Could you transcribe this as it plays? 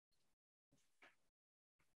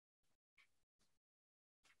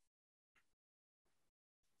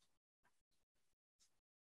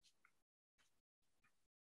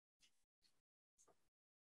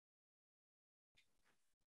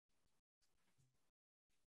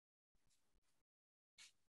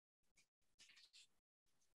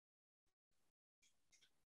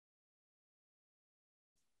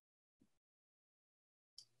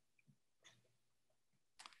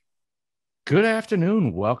Good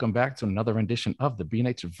afternoon. Welcome back to another rendition of the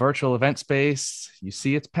B&H Virtual Event Space. You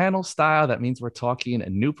see, it's panel style. That means we're talking a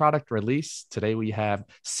new product release. Today we have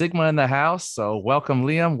Sigma in the house. So welcome,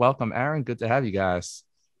 Liam. Welcome, Aaron. Good to have you guys.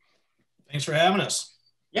 Thanks for having us.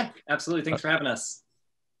 Yeah, absolutely. Thanks for having us.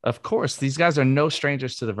 Of course, these guys are no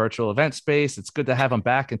strangers to the virtual event space. It's good to have them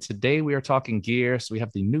back. And today we are talking gear. So we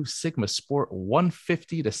have the new Sigma Sport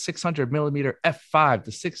 150 to 600 millimeter f5 to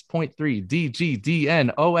 6.3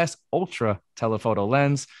 DGDN OS Ultra telephoto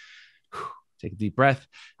lens. Whew, take a deep breath.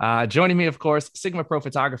 Joining me, of course, Sigma Pro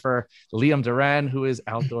photographer Liam Doran, who is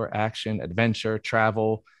outdoor action, adventure,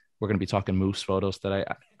 travel. We're going to be talking moose photos today.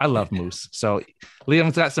 I love moose. So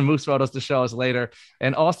Liam's got some moose photos to show us later.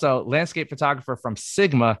 And also landscape photographer from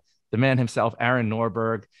Sigma, the man himself, Aaron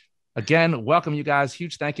Norberg. Again, welcome you guys.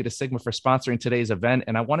 Huge thank you to Sigma for sponsoring today's event.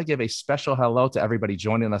 And I want to give a special hello to everybody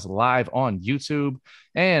joining us live on YouTube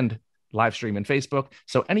and live stream and Facebook.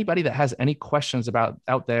 So anybody that has any questions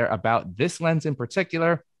out there about this lens in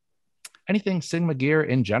particular, anything Sigma gear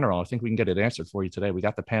in general, I think we can get it answered for you today. We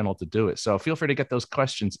got the panel to do it. So feel free to get those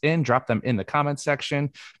questions in, drop them in the comments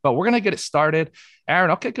section, but we're going to get it started. Aaron,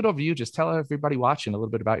 I'll kick it over to you. Just tell everybody watching a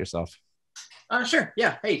little bit about yourself. Sure.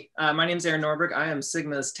 Yeah. Hey, my name is Aaron Norberg. I am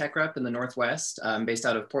Sigma's tech rep in the Northwest. I'm based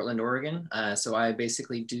out of Portland, Oregon. So I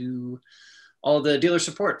basically do all the dealer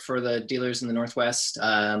support for the dealers in the Northwest.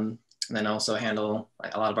 And then also handle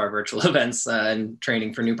a lot of our virtual events and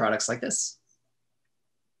training for new products like this.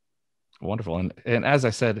 Wonderful. And as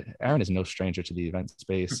I said, Aaron is no stranger to the event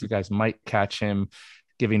space. You guys might catch him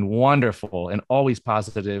giving wonderful and always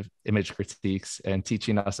positive image critiques and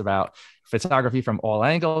teaching us about photography from all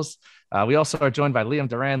angles. We also are joined by Liam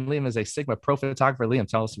Doran. Liam is a Sigma Pro photographer. Liam,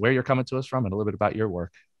 tell us where you're coming to us from and a little bit about your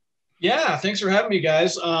work. Yeah, thanks for having me,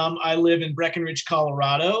 guys. I live in Breckenridge,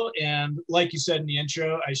 Colorado. And like you said in the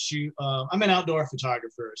intro, I'm an outdoor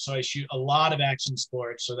photographer. So I shoot a lot of action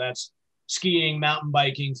sports. So that's skiing, mountain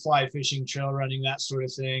biking, fly fishing, trail running, that sort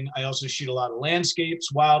of thing. I also shoot a lot of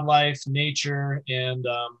landscapes, wildlife, nature, and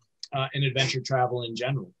adventure travel in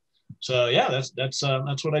general. So yeah, that's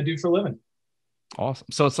what I do for a living. Awesome.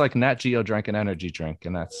 So it's like Nat Geo drank an energy drink,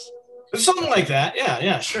 and that's something like that.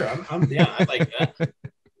 Yeah, sure. I like that.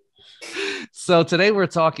 So today we're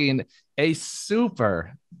talking a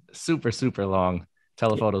super long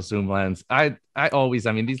telephoto zoom lens.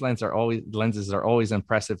 These lenses are always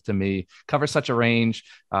impressive to me. Cover such a range.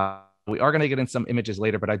 We are going to get in some images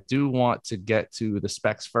later, but I do want to get to the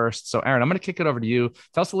specs first. So Aaron, I'm going to kick it over to you.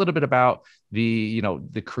 Tell us a little bit about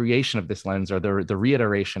the creation of this lens, or the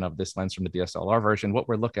reiteration of this lens from the DSLR version, what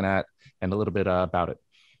we're looking at, and a little bit about it.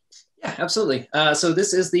 Yeah, absolutely. So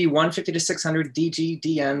this is the 150 to 600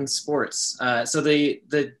 DGDN Sports. So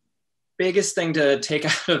the biggest thing to take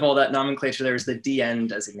out of all that nomenclature there is the DN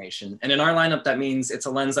designation. And in our lineup, that means it's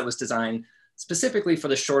a lens that was designed specifically for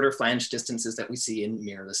the shorter flange distances that we see in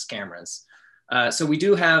mirrorless cameras. So we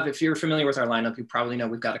do have, if you're familiar with our lineup, you probably know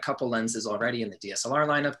we've got a couple lenses already in the DSLR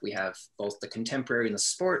lineup. We have both the contemporary and the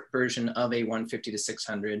sport version of a 150 to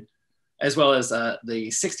 600, as well as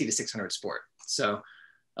the 60 to 600 sport. So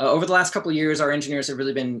over the last couple of years, our engineers have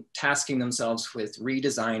really been tasking themselves with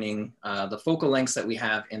redesigning the focal lengths that we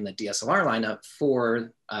have in the DSLR lineup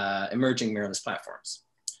for emerging mirrorless platforms.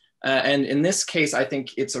 And in this case, I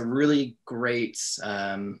think it's a really great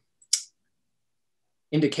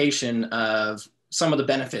indication of some of the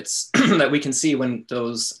benefits that we can see when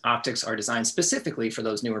those optics are designed specifically for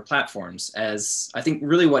those newer platforms. As I think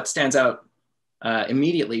really what stands out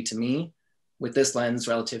immediately to me with this lens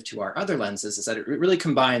relative to our other lenses is that it really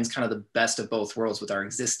combines kind of the best of both worlds with our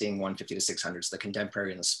existing 150 to 600s, the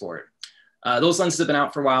contemporary and the sport. Those lenses have been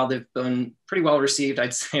out for a while. They've been pretty well received,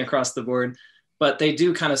 I'd say, across the board, but they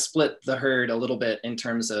do kind of split the herd a little bit in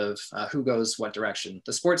terms of who goes what direction.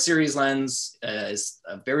 The Sport Series lens is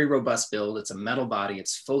a very robust build. It's a metal body.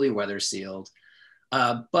 It's fully weather sealed.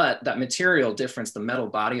 But that material difference, the metal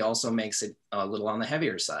body, also makes it a little on the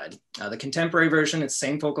heavier side. The contemporary version, it's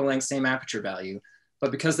same focal length, same aperture value, but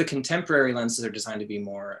because the contemporary lenses are designed to be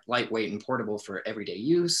more lightweight and portable for everyday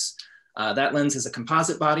use, that lens is a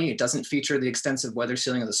composite body. It doesn't feature the extensive weather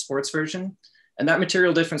sealing of the sports version. And that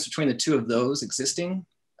material difference between the two of those existing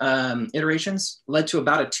iterations led to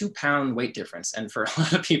about a 2-pound weight difference. And for a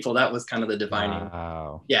lot of people, that was kind of the defining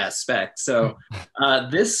spec. So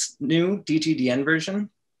this new DGDN version,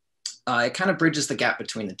 it kind of bridges the gap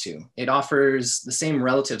between the two. It offers the same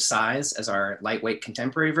relative size as our lightweight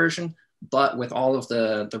contemporary version, but with all of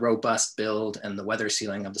the robust build and the weather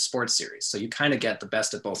sealing of the sports series. So you kind of get the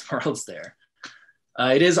best of both worlds there.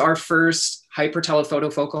 It is our first hyper telephoto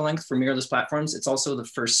focal length for mirrorless platforms. It's also the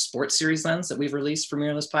first sports series lens that we've released for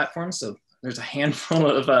mirrorless platforms. So there's a handful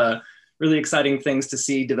of really exciting things to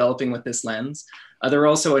see developing with this lens. There are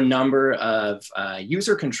also a number of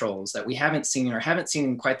user controls that we haven't seen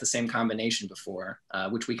in quite the same combination before,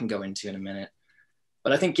 which we can go into in a minute.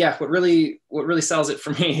 But I think, yeah, what really sells it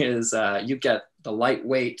for me is you get the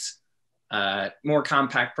lightweight, more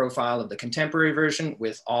compact profile of the contemporary version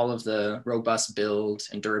with all of the robust build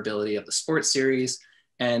and durability of the sports series.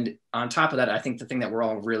 And on top of that, I think the thing that we're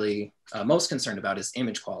all really most concerned about is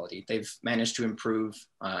image quality. They've managed to improve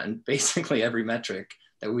in basically every metric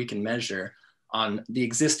that we can measure on the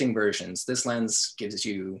existing versions. This lens gives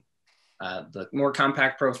you the more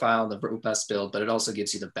compact profile, the robust build, but it also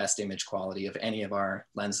gives you the best image quality of any of our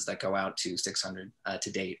lenses that go out to 600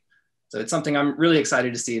 to date. So it's something I'm really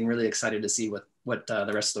excited to see, and really excited to see what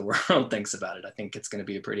the rest of the world thinks about it. I think it's going to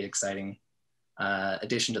be a pretty exciting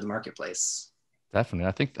addition to the marketplace.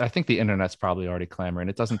 Definitely. I think the internet's probably already clamoring.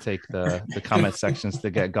 It doesn't take the comment sections to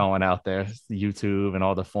get going out there, YouTube and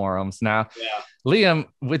all the forums. Now, Yeah. Liam,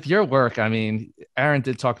 with your work, I mean, Aaron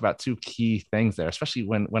did talk about two key things there, especially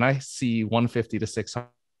when I see 150 to 600,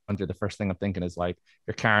 the first thing I'm thinking is like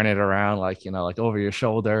you're carrying it around like, you know, like over your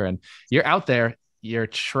shoulder, and you're out there, you're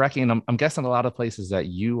trekking. I'm guessing a lot of places that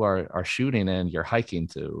you are shooting in, you're hiking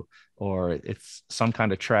to, or it's some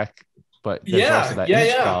kind of trek, but there's also that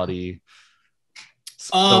image quality.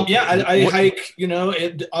 So, I hike, you know,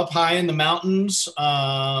 up high in the mountains.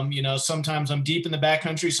 You know, sometimes I'm deep in the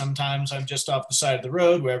backcountry. Sometimes I'm just off the side of the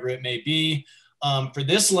road, wherever it may be. For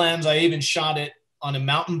this lens, I even shot it on a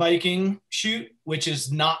mountain biking shoot, which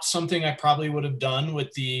is not something I probably would have done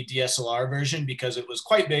with the DSLR version because it was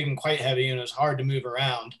quite big and quite heavy and it was hard to move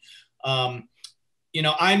around. You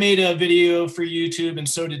know, I made a video for YouTube and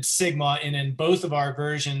so did Sigma. And in both of our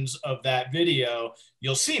versions of that video,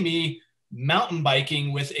 you'll see me mountain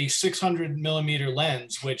biking with a 600 millimeter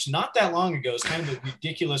lens, which not that long ago is kind of a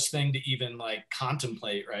ridiculous thing to even like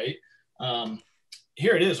contemplate, right?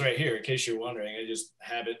 Here it is right here, in case you're wondering. I just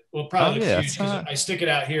have it. Well, probably looks huge because I stick it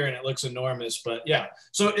out here and it looks enormous, but yeah.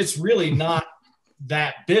 So it's really not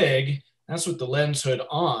that big. That's with the lens hood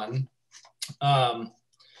on.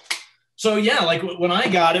 So yeah, like when I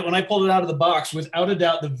got it, when I pulled it out of the box, without a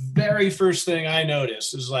doubt, the very first thing I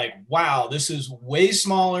noticed is like, wow, this is way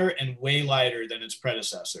smaller and way lighter than its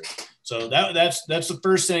predecessor. So that's the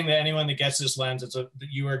first thing that anyone that gets this lens,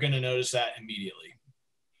 you are going to notice that immediately.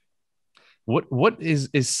 What is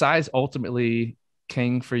size ultimately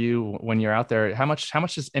king for you when you're out there? How much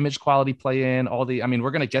does image quality play in? I mean,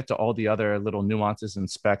 we're going to get to all the other little nuances and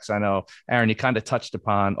specs. I know, Aaron, you kind of touched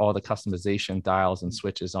upon all the customization dials and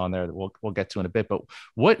switches on there that we'll get to in a bit. But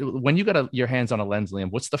when you got your hands on a lens,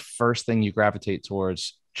 Liam, what's the first thing you gravitate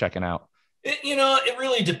towards checking out? It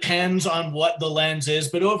really depends on what the lens is,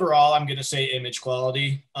 but overall, I'm going to say image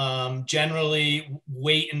quality. Generally,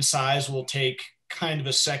 weight and size will take kind of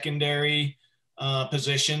a secondary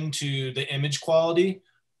position to the image quality.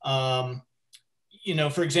 You know,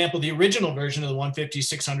 for example, the original version of the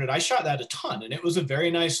 150-600, I shot that a ton and it was a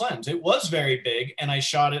very nice lens. It was very big and I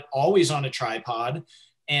shot it always on a tripod.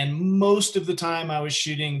 And most of the time I was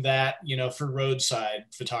shooting that, you know, for roadside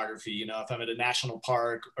photography, you know, if I'm at a national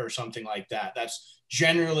park or something like that, that's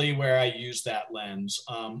generally where I use that lens.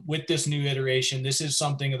 With this new iteration, this is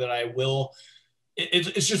something that I will,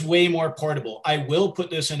 it's just way more portable. I will put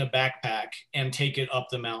this in a backpack and take it up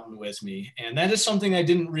the mountain with me. And that is something I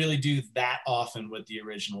didn't really do that often with the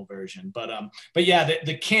original version. But yeah,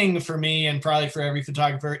 the king for me and probably for every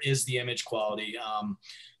photographer is the image quality.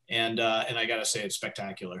 And I got to say it's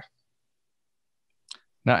spectacular.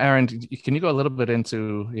 Now, Aaron, can you go a little bit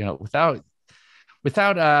into, you know, without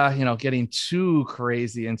you know, getting too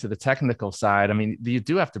crazy into the technical side? I mean, you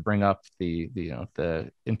do have to bring up the you know,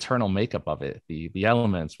 the internal makeup of it, the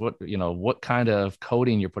elements, what kind of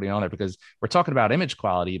coating you're putting on there, because we're talking about image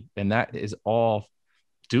quality and that is all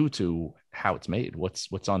due to how it's made,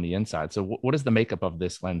 what's on the inside. So what does the makeup of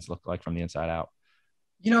this lens look like from the inside out?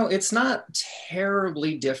 You know, it's not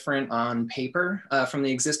terribly different on paper from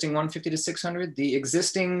the existing 150-600. The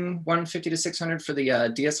existing 150-600 for the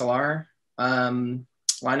DSLR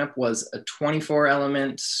lineup was a 24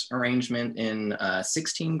 element arrangement in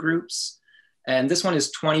 16 groups. And this one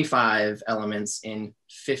is 25 elements in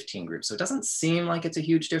 15 groups. So it doesn't seem like it's a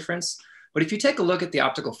huge difference. But if you take a look at the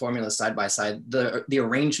optical formulas side by side, the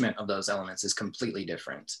arrangement of those elements is completely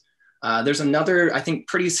different. There's another, I think,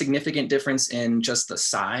 pretty significant difference in just the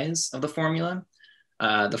size of the formula.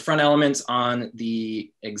 The front element on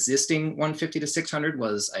the existing 150-600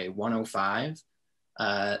 was a 105.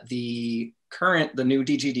 The new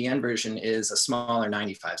DGDN version is a smaller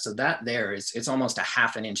 95. So it's almost a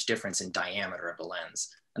half an inch difference in diameter of the lens.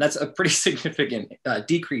 And that's a pretty significant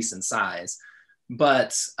decrease in size.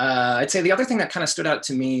 But I'd say the other thing that kind of stood out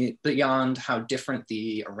to me beyond how different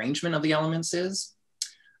the arrangement of the elements is,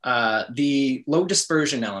 the low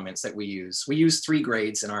dispersion elements that we use 3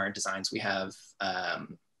 grades in our designs. We have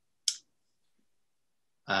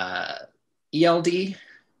ELD,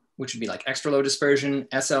 which would be like extra low dispersion,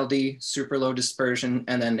 SLD, super low dispersion,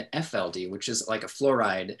 and then FLD, which is like a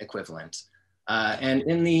fluoride equivalent. And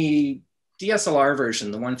in the DSLR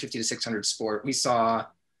version, the 150 to 600 Sport, we saw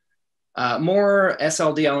more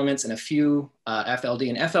SLD elements and a few FLD,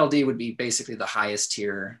 and FLD would be basically the highest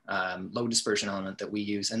tier low dispersion element that we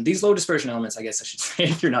use. And these low dispersion elements, I guess I should say,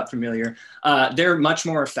 if you're not familiar, they're much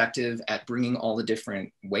more effective at bringing all the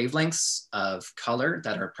different wavelengths of color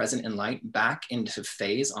that are present in light back into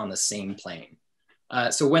phase on the same plane.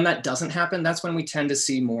 So when that doesn't happen, that's when we tend to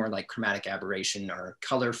see more like chromatic aberration or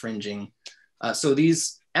color fringing. So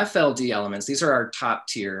these FLD elements, these are our top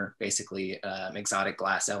tier, basically exotic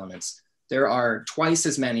glass elements. There are twice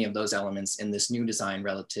as many of those elements in this new design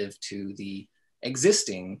relative to the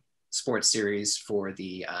existing sports series for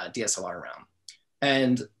the DSLR realm.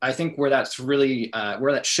 And I think where that's really,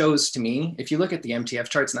 where that shows to me, if you look at the MTF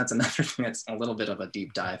charts, and that's another thing that's a little bit of a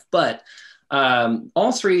deep dive, but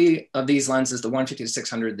all 3 of these lenses, the 150 to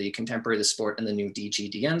 600, the Contemporary, the Sport, and the new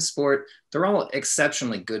DGDN Sport, they're all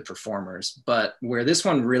exceptionally good performers. But where this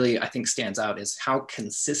one really, I think, stands out is how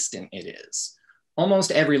consistent it is.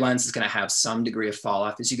 Almost every lens is going to have some degree of fall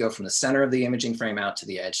off as you go from the center of the imaging frame out to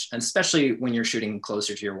the edge, and especially when you're shooting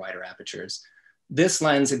closer to your wider apertures. This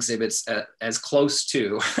lens exhibits as close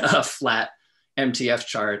to a flat MTF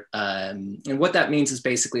chart. And what that means is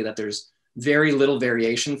basically that there's very little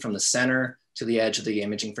variation from the center to the edge of the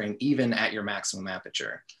imaging frame, even at your maximum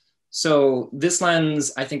aperture. So this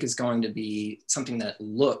lens, I think, is going to be something that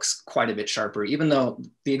looks quite a bit sharper. Even though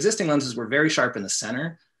the existing lenses were very sharp in the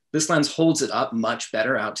center, this lens holds it up much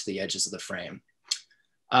better out to the edges of the frame.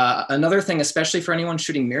 Another thing, especially for anyone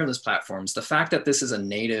shooting mirrorless platforms, the fact that this is a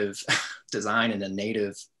native design and a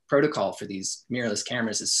native protocol for these mirrorless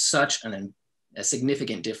cameras is such a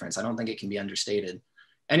significant difference. I don't think it can be understated.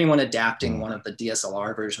 Anyone adapting one of the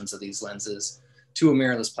DSLR versions of these lenses to a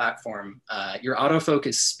mirrorless platform, your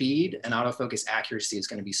autofocus speed and autofocus accuracy is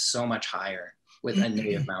going to be so much higher with a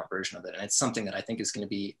native mount version of it. And it's something that I think is going to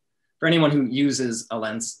be, for anyone who uses a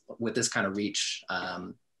lens with this kind of reach,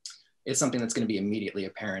 it's something that's going to be immediately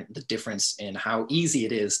apparent, the difference in how easy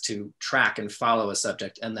it is to track and follow a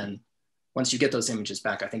subject. And then once you get those images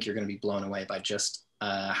back, I think you're going to be blown away by just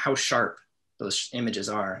how sharp those images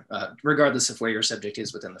are, regardless of where your subject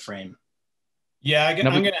is within the frame. Yeah, I'm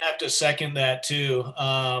going to have to second that too.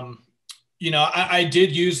 You know, I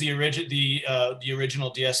did use the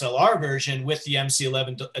original DSLR version with the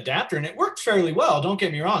MC11 adapter, and it worked fairly well. Don't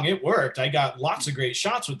get me wrong, it worked. I got lots of great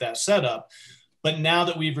shots with that setup. But now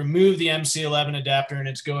that we've removed the MC11 adapter and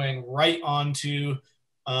it's going right onto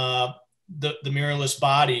the mirrorless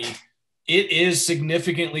body, it is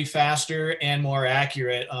significantly faster and more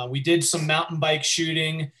accurate. We did some mountain bike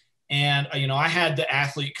shooting, and you know, I had the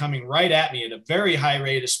athlete coming right at me at a very high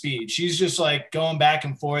rate of speed. She's just like going back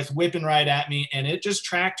and forth, whipping right at me, and it just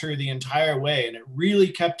tracked her the entire way, and it really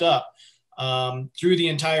kept up through the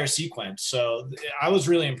entire sequence. So I was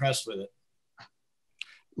really impressed with it.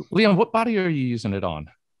 Liam, what body are you using it on?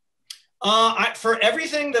 For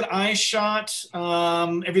everything that I shot,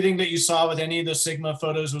 everything that you saw with any of the Sigma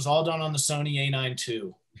photos was all done on the Sony A9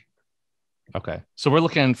 II. Okay. So we're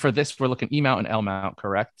looking for this, we're looking E mount and L mount,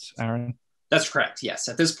 correct, Aaron? That's correct. Yes.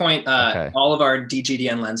 At this point, all of our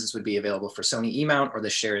DGDN lenses would be available for Sony E mount or the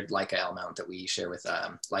shared Leica L mount that we share with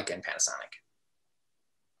Leica and Panasonic.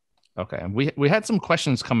 Okay. And we had some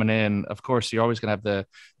questions coming in. Of course, you're always going to have the,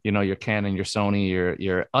 you know, your Canon, your Sony,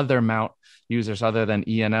 your other mount users other than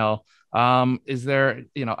E and L. Is there,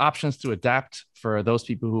 you know, options to adapt for those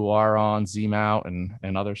people who are on Z mount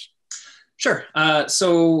and others? Sure.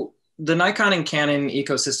 So the Nikon and Canon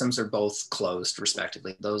ecosystems are both closed,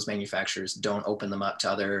 respectively. Those manufacturers don't open them up to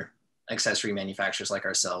other accessory manufacturers like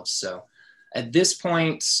ourselves. So at this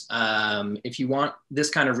point, if you want this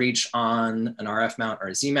kind of reach on an RF mount or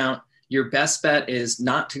a Z mount, your best bet is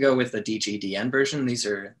not to go with the DGDN version. These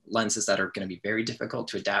are lenses that are going to be very difficult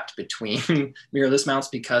to adapt between mirrorless mounts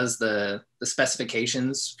because the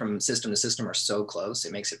specifications from system to system are so close.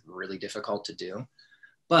 It makes it really difficult to do.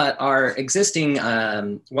 But our existing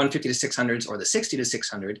 150 to 600s or the 60 to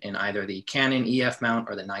 600 in either the Canon EF mount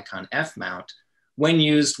or the Nikon F mount, when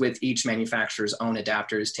used with each manufacturer's own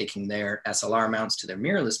adapters taking their SLR mounts to their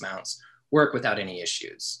mirrorless mounts, work without any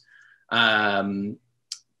issues.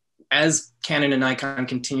 As Canon and Nikon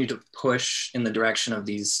continue to push in the direction of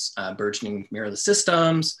these burgeoning mirrorless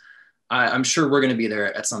systems, I'm sure we're going to be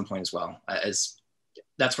there at some point as well. As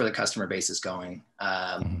that's where the customer base is going.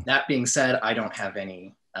 That being said, I don't have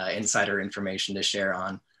any insider information to share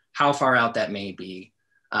on how far out that may be.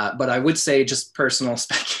 But I would say, just personal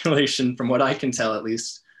speculation from what I can tell at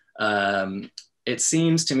least, it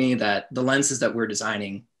seems to me that the lenses that we're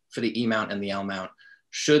designing for the E mount and the L mount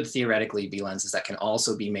should theoretically be lenses that can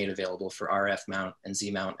also be made available for RF mount and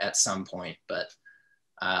Z mount at some point. But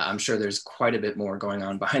I'm sure there's quite a bit more going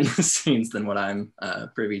on behind the scenes than what I'm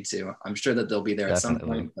privy to. I'm sure that they'll be there at some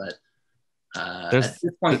point, but at this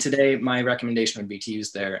point today, my recommendation would be to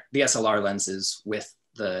use the SLR lenses with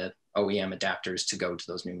the OEM adapters to go to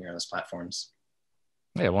those new mirrorless platforms.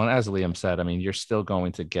 Yeah, well, as Liam said, I mean, you're still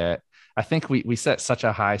going to get, I think we set such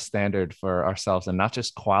a high standard for ourselves, and not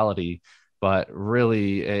just quality, but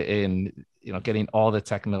really in, you know, getting all the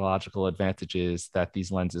technological advantages that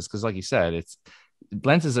these lenses, because like you said,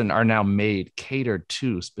 lenses are now made catered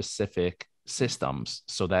to specific systems,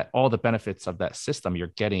 so that all the benefits of that system you're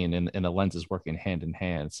getting in the lenses working hand in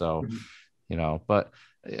hand. So, you know, but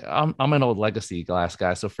I'm an old legacy glass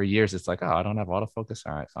guy. So for years, it's like, oh, I don't have autofocus.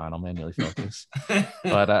 All right, fine, I'll manually focus.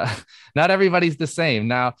 But not everybody's the same.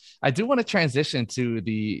 Now, I do want to transition to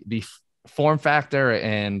the form factor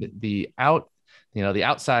and the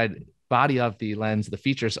outside body of the lens, the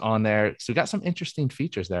features on there. So we got some interesting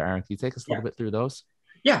features there. Aaron, can you take us a little bit through those?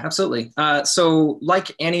 Yeah, absolutely. So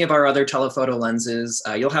like any of our other telephoto lenses,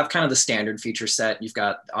 you'll have kind of the standard feature set. You've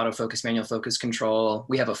got autofocus, manual focus control.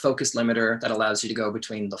 We have a focus limiter that allows you to go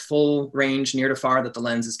between the full range near to far that the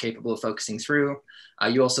lens is capable of focusing through.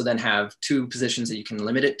 You also then have two positions that you can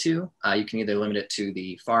limit it to. You can either limit it to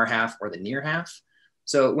the far half or the near half.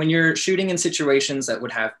 So when you're shooting in situations that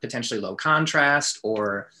would have potentially low contrast,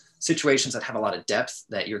 or situations that have a lot of depth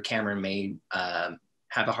that your camera may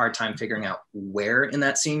have a hard time figuring out where in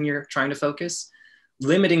that scene you're trying to focus,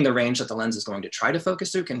 limiting the range that the lens is going to try to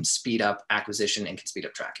focus through can speed up acquisition and can speed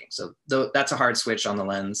up tracking. So that's a hard switch on the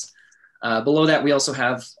lens. Below that, we also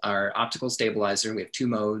have our optical stabilizer. We have two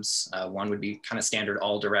modes. One would be kind of standard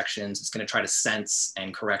all directions. It's going to try to sense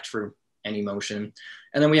and correct for any motion.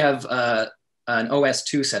 And then we have an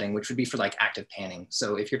OS2 setting, which would be for like active panning.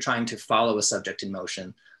 So if you're trying to follow a subject in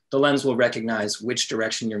motion, the lens will recognize which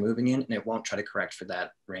direction you're moving in, and it won't try to correct for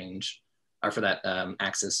that range or for that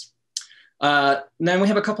axis. Then we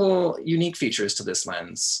have a couple unique features to this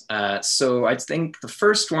lens. So I think the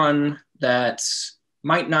first one that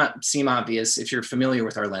might not seem obvious if you're familiar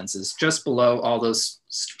with our lenses, just below all those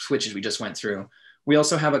switches we just went through, we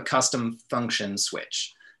also have a custom function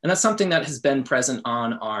switch. And that's something that has been present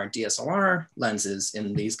on our DSLR lenses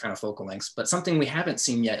in these kind of focal lengths, but something we haven't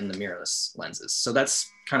seen yet in the mirrorless lenses. So that's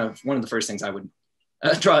kind of one of the first things I would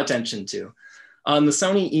draw attention to. On the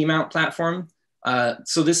Sony E-mount platform,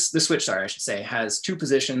 so this switch, I should say, has two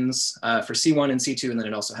positions for C1 and C2, and then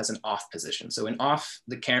it also has an off position. So in off,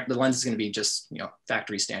 the lens is going to be just, you know,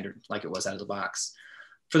 factory standard, like it was out of the box.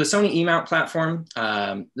 For the Sony E-mount platform,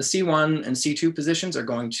 the C1 and C2 positions are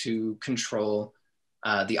going to control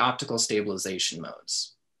the optical stabilization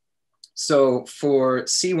modes. So for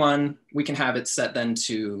C1, we can have it set then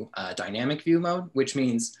to dynamic view mode, which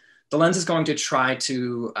means the lens is going to try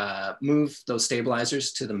to move those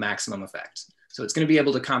stabilizers to the maximum effect. So it's going to be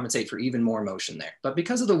able to compensate for even more motion there. But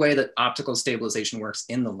because of the way that optical stabilization works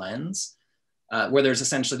in the lens, where there's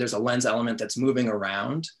a lens element that's moving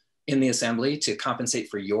around in the assembly to compensate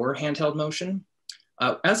for your handheld motion,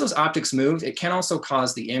 as those optics move, it can also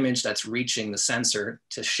cause the image that's reaching the sensor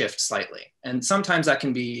to shift slightly. And sometimes that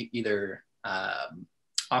can be either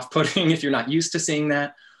off-putting if you're not used to seeing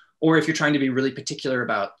that, or if you're trying to be really particular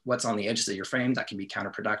about what's on the edges of your frame, that can be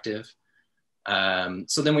counterproductive.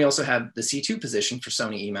 So then we also have the C2 position for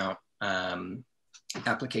Sony E-mount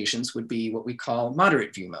applications would be what we call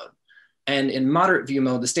moderate view mode. And in moderate view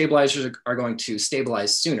mode, the stabilizers are going to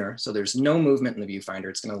stabilize sooner. So there's no movement in the viewfinder.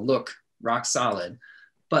 It's going to look rock solid.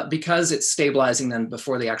 But because it's stabilizing them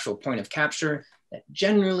before the actual point of capture, that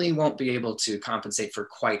generally won't be able to compensate for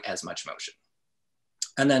quite as much motion.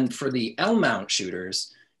 And then for the L mount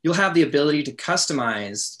shooters, you'll have the ability to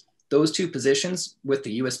customize those two positions with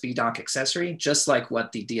the USB dock accessory, just like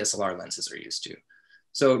what the DSLR lenses are used to.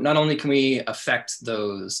 So not only can we affect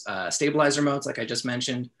those stabilizer modes, like I just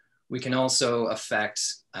mentioned, we can also affect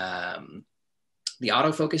the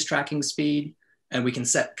autofocus tracking speed, and we can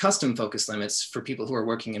set custom focus limits for people who are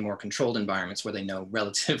working in more controlled environments where they know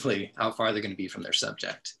relatively how far they're going to be from their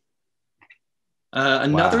subject.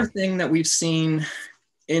 Another thing that we've seen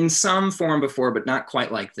in some form before, but not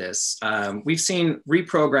quite like this, we've seen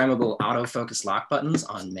reprogrammable autofocus lock buttons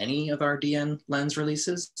on many of our DN lens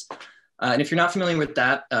releases. And if you're not familiar with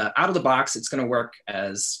that, out of the box, it's going to work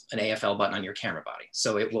as an AFL button on your camera body.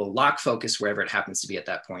 So it will lock focus wherever it happens to be at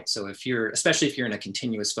that point. So if you're, especially if you're in a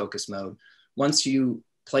continuous focus mode, once you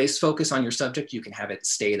place focus on your subject, you can have it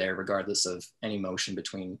stay there regardless of any motion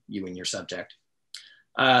between you and your subject.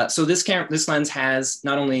 So this lens has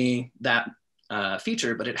not only that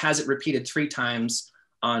feature, but it has it repeated 3 times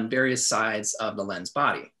on various sides of the lens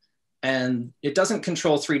body. And it doesn't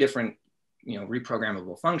control 3 different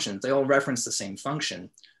reprogrammable functions. They all reference the same function,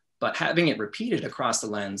 but having it repeated across the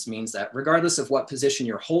lens means that regardless of what position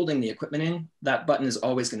you're holding the equipment in, that button is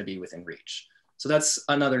always going to be within reach. So that's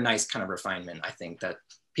another nice kind of refinement, I think, that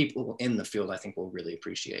people in the field, I think, will really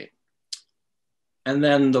appreciate. And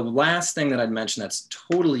then the last thing that I'd mention that's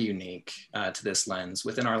totally unique to this lens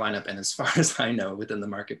within our lineup, and as far as I know, within the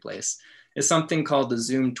marketplace, is something called the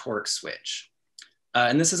zoom torque switch.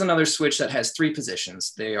 And this is another switch that has 3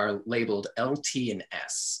 positions. They are labeled LT and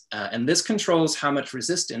S. And this controls how much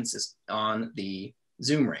resistance is on the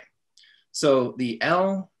zoom ring. So the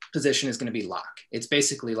L position is going to be lock. It's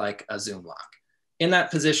basically like a zoom lock. In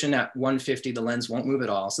that position at 150, the lens won't move at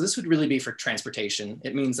all. So this would really be for transportation.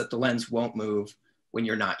 It means that the lens won't move when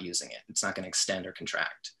you're not using it. It's not going to extend or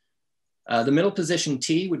contract. The middle position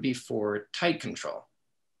T would be for tight control.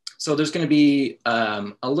 So there's going to be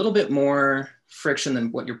a little bit more friction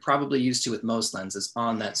than what you're probably used to with most lenses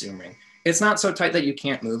on that zoom ring. It's not so tight that you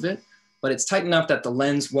can't move it, but it's tight enough that the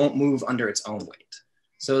lens won't move under its own weight.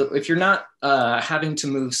 So if you're not having to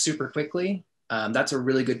move super quickly, that's a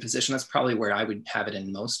really good position. That's probably where I would have it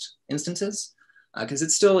in most instances, because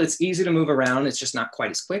it's easy to move around. It's just not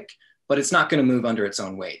quite as quick, but it's not going to move under its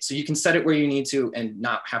own weight. So you can set it where you need to and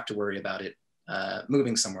not have to worry about it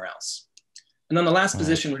moving somewhere else. And then the last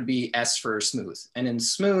position would be S for smooth. And in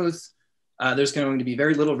smooth, there's going to be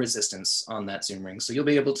very little resistance on that zoom ring. So you'll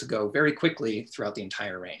be able to go very quickly throughout the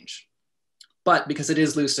entire range. But because it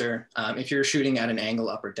is looser, if you're shooting at an angle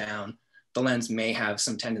up or down, the lens may have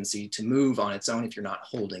some tendency to move on its own if you're not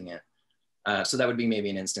holding it. So that would be maybe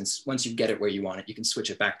an instance. Once you get it where you want it, you can switch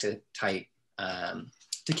it back to tight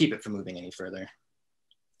to keep it from moving any further.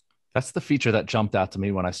 That's the feature that jumped out to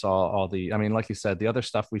me when I saw all the, I mean, like you said, the other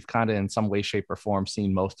stuff we've kind of in some way, shape or form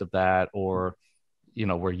seen most of that, or,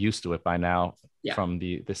 we're used to it by now from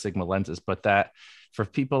the Sigma lenses, but that for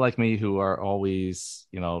people like me who are always,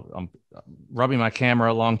 rubbing my camera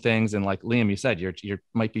along things. And like Liam, you said, you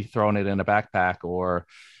might be throwing it in a backpack or,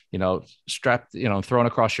 strapped, thrown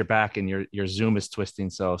across your back and your zoom is twisting.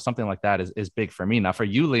 So something like that is big for me. Now for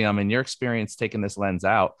you, Liam, in your experience taking this lens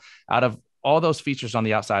out of all those features on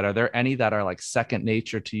the outside, are there any that are like second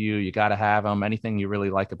nature to you? You got to have them. Anything you really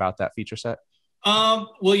like about that feature set?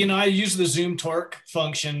 Well, I use the zoom torque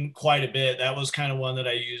function quite a bit. That was kind of one that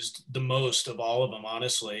I used the most of all of them,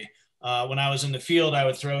 honestly. When I was in the field, I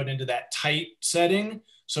would throw it into that tight setting.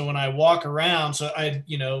 So when I walk around, so I'd,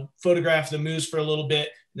 photograph the moose for a little bit,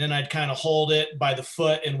 then I'd kind of hold it by the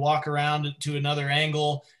foot and walk around to another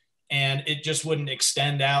angle, and it just wouldn't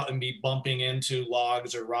extend out and be bumping into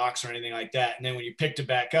logs or rocks or anything like that. And then when you picked it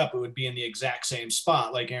back up, it would be in the exact same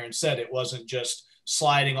spot. Like Aaron said, it wasn't just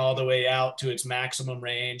sliding all the way out to its maximum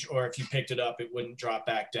range, or if you picked it up, it wouldn't drop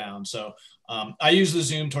back down. So I use the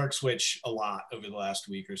zoom torque switch a lot over the last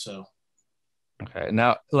week or so. Okay.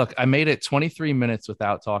 Now, look, I made it 23 minutes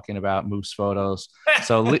without talking about moose photos.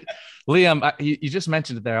 So, Liam, you just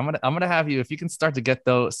mentioned it there. I'm gonna have you, if you can start to get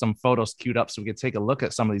some photos queued up, so we can take a look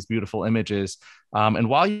at some of these beautiful images. And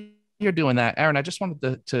while you're doing that, Aaron, I just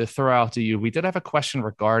wanted to throw out to you. We did have a question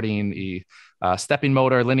regarding the stepping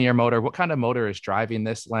motor, linear motor. What kind of motor is driving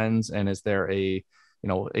this lens, and is there a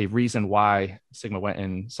reason why Sigma went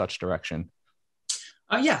in such direction?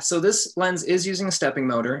 Yeah, so this lens is using a stepping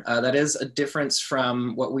motor. That is a difference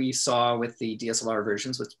from what we saw with the DSLR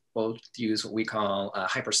versions, which both use what we call a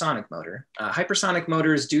hypersonic motor. Hypersonic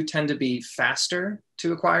motors do tend to be faster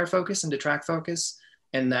to acquire focus and to track focus,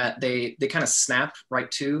 and that they kind of snap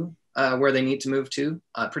right to where they need to move to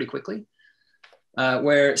pretty quickly,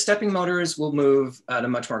 where stepping motors will move at a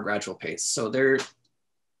much more gradual pace. So there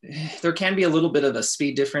can be a little bit of a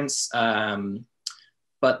speed difference.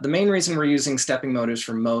 But the main reason we're using stepping motors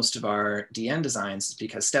for most of our DN designs is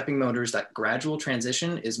because stepping motors, that gradual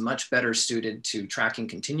transition is much better suited to tracking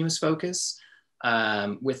continuous focus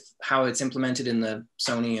with how it's implemented in the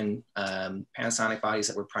Sony and Panasonic bodies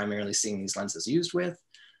that we're primarily seeing these lenses used with.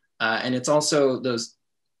 And it's also those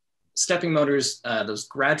stepping motors, those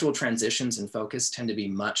gradual transitions in focus tend to be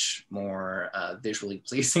much more visually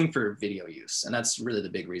pleasing for video use. And that's really the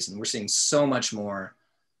big reason. We're seeing so much more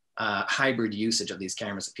hybrid usage of these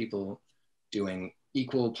cameras, of people doing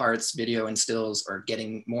equal parts video and stills or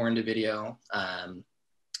getting more into video.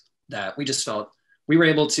 that we just felt we were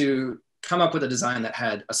able to come up with a design that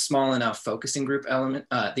had a small enough focusing group element,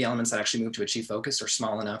 the elements that actually move to achieve focus are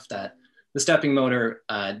small enough that the stepping motor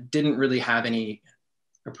didn't really have any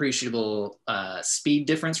appreciable speed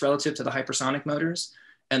difference relative to the hypersonic motors.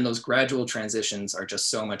 And those gradual transitions are just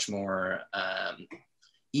so much more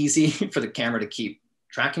easy for the camera to keep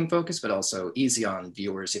tracking focus, but also easy on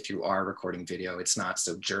viewers if you are recording video. It's not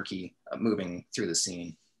so jerky moving through the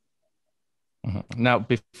scene. Mm-hmm. Now,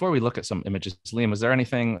 before we look at some images, Liam, is there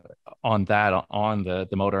anything on that, on the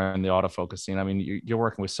motor and the autofocusing? I mean, you're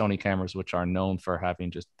working with Sony cameras, which are known for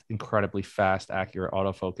having just incredibly fast, accurate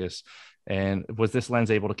autofocus. And was this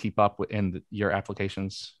lens able to keep up in your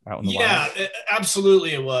applications out in the wild? Yeah,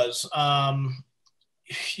 absolutely it was.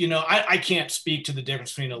 You know, I can't speak to the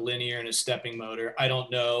difference between a linear and a stepping motor. I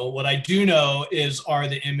don't know. What I do know is, are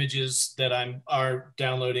the images that are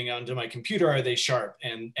downloading onto my computer, are they sharp?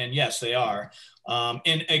 And yes, they are.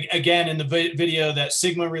 And again, in the video that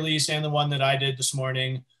Sigma released and the one that I did this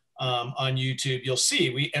morning on YouTube, you'll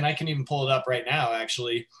see and I can even pull it up right now,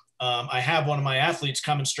 actually. I have one of my athletes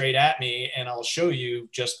coming straight at me, and I'll show you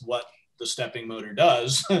just what the stepping motor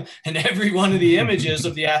does. And every one of the images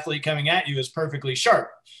of the athlete coming at you is perfectly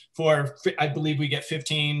sharp. I believe we get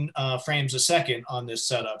 15 frames a second on this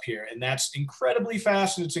setup here. And that's incredibly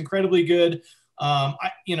fast, and it's incredibly good.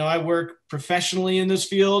 I work professionally in this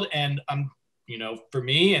field, and for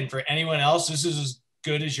me and for anyone else, this is as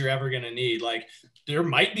good as you're ever going to need. Like, there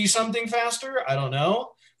might be something faster, I don't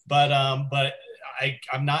know, but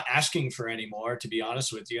I'm not asking for any more, to be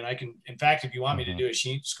honest with you. And I can, in fact, if you want me to do a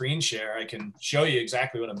screen share, I can show you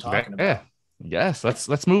exactly what I'm talking about. Yes,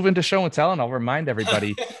 let's move into show and tell, and I'll remind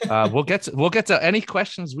everybody. We'll get to any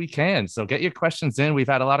questions we can. So get your questions in. We've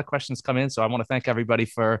had a lot of questions come in, so I want to thank everybody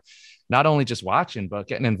for not only just watching but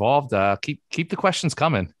getting involved. Keep the questions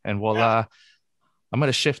coming, and we'll. I'm going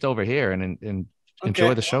to shift over here and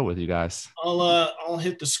enjoy the show with you guys. I'll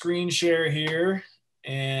hit the screen share here,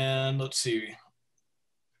 and let's see.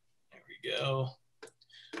 Go.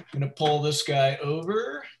 I'm going to pull this guy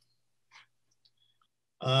over.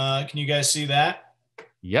 Can you guys see that?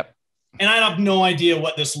 Yep. And I have no idea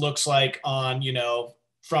what this looks like on,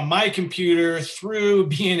 from my computer through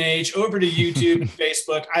B&H over to YouTube and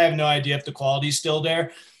Facebook. I have no idea if the quality's still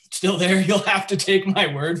there. You'll have to take my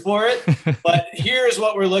word for it. But here's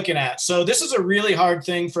what we're looking at. So this is a really hard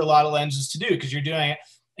thing for a lot of lenses to do, because you're doing it,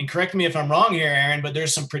 and correct me if I'm wrong here, Aaron, but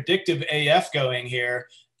there's some predictive AF going here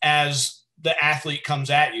as the athlete comes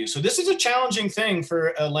at you. So this is a challenging thing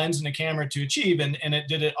for a lens and a camera to achieve, and it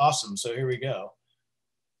did it awesome. So here we go.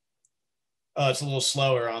 It's a little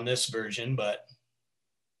slower on this version, but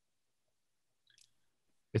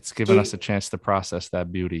it's given us a chance to process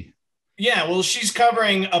that beauty. Yeah, well, she's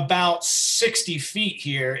covering about 60 feet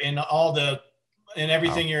here in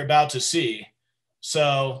everything you're about to see.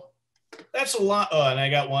 So that's a lot. Oh, and I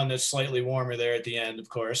got one that's slightly warmer there at the end, of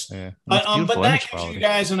course. Yeah, but that gives you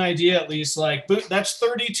guys an idea, at least. Like, that's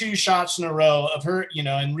 32 shots in a row of her.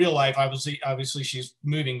 In real life, obviously, she's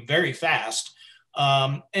moving very fast,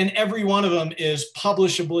 and every one of them is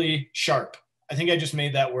publishably sharp. I think I just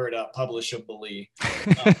made that word up, publishably.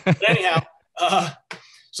 But anyhow,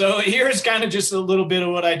 so here's kind of just a little bit of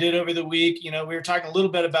what I did over the week. We were talking a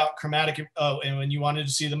little bit about chromatic. Oh, and when you wanted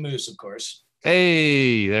to see the moose, of course.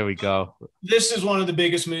 Hey, there we go. This is one of the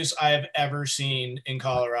biggest moose I have ever seen in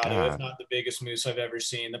Colorado, if not the biggest moose I've ever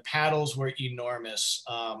seen. The paddles were enormous,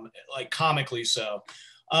 like comically so.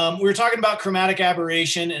 We were talking about chromatic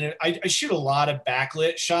aberration, and I shoot a lot of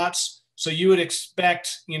backlit shots. So you would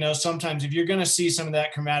expect, sometimes if you're going to see some of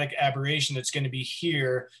that chromatic aberration, it's going to be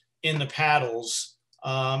here in the paddles.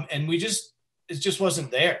 And it just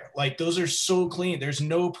wasn't there. Like, those are so clean. There's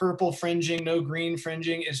no purple fringing, no green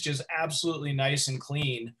fringing. It's just absolutely nice and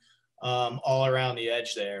clean all around the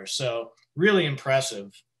edge there. So really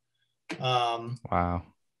impressive. Wow.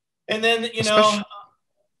 And then,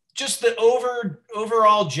 just the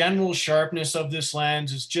overall general sharpness of this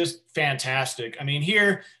lens is just fantastic. I mean,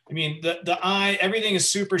 the eye, everything is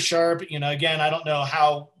super sharp. Again, I don't know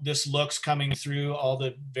how this looks coming through all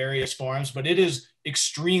the various forms, but it is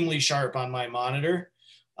extremely sharp on my monitor.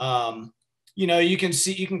 You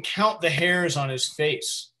can count the hairs on his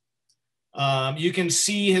face. You can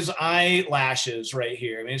see his eyelashes right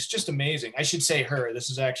here. I mean, it's just amazing. I should say her. This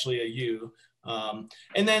is actually a you.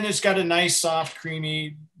 And then it's got a nice, soft,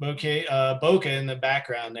 creamy bokeh in the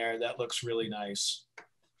background there. That looks really nice.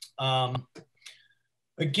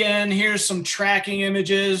 Again, here's some tracking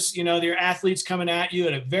images. Your athlete's coming at you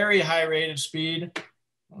at a very high rate of speed.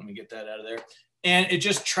 Let me get that out of there. and it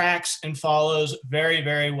just tracks and follows very,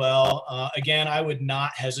 very well. Again, I would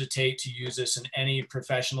not hesitate to use this in any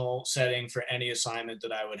professional setting for any assignment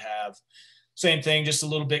that I would have. Same thing, just a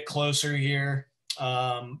little bit closer here,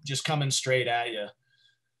 just coming straight at you.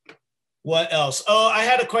 What else? Oh, I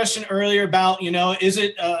had a question earlier about, is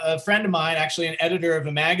it a friend of mine, actually an editor of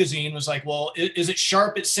a magazine, was like, well, is it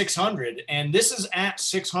sharp at 600? And this is at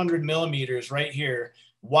 600 millimeters right here,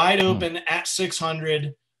 wide open at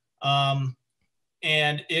 600.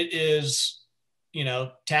 And it is,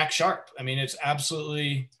 tack sharp. I mean, it's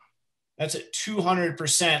absolutely, that's at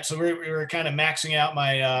 200%. So we were kind of maxing out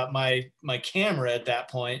my camera at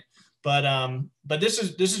that point. But this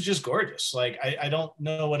is just gorgeous. Like, I don't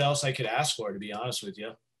know what else I could ask for, to be honest with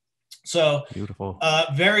you. So beautiful,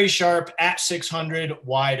 very sharp at 600,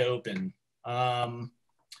 wide open.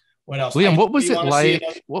 What else? Liam, what was it like?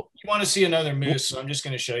 You want to see another moose? So I'm just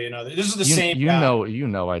going to show you another. This is the same.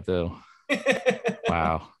 I do.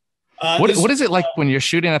 Wow. What is it like when you're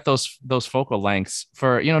shooting at those focal lengths?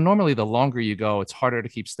 For, normally the longer you go, it's harder to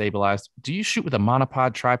keep stabilized. Do you shoot with a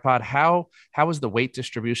monopod, tripod? How is the weight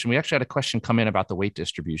distribution? We actually had a question come in about the weight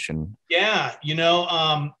distribution. Yeah,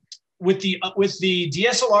 with the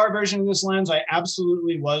DSLR version of this lens, I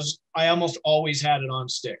almost always had it on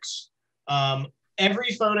sticks.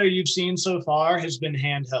 Every photo you've seen so far has been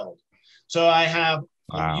handheld. So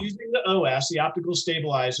I'm using the OS, the optical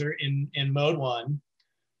stabilizer in mode 1.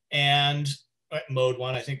 And mode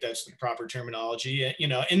 1, I think that's the proper terminology,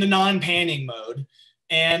 in the non-panning mode.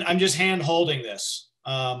 And I'm just hand holding this.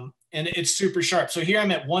 And it's super sharp. So here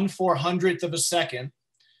I'm at 1/400th of a second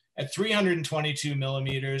at 322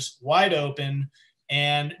 millimeters, wide open,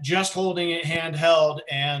 and just holding it handheld.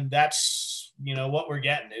 And that's, what we're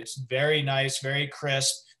getting. It's very nice, very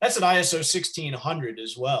crisp. That's at ISO 1600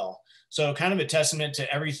 as well. So kind of a testament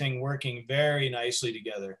to everything working very nicely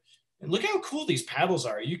together. And look how cool these paddles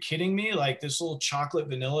are. Are you kidding me? Like this little chocolate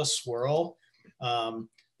vanilla swirl.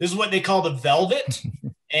 This is what they call the velvet.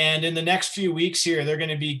 And in the next few weeks here, they're going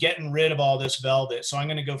to be getting rid of all this velvet. So I'm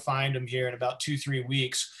going to go find them here in about 2-3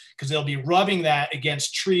 weeks, because they'll be rubbing that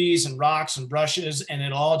against trees and rocks and brushes, and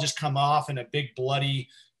it'll all just come off in a big bloody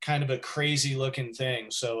kind of a crazy looking thing.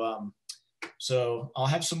 So, so I'll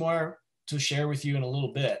have some more to share with you in a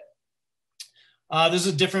little bit. This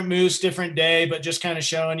is a different moose, different day, but just kind of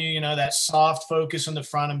showing you, that soft focus in the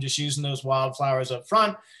front. I'm just using those wildflowers up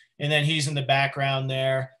front, and then he's in the background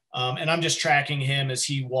there. And I'm just tracking him as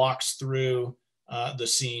he walks through the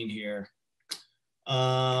scene here.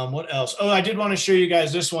 What else? Oh, I did want to show you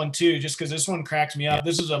guys this one too, just because this one cracks me up.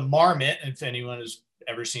 This is a marmot, if anyone has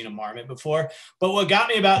ever seen a marmot before. But what got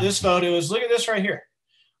me about this photo is, look at this right here.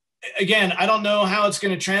 Again, I don't know how it's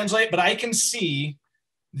going to translate, but I can see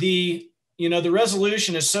the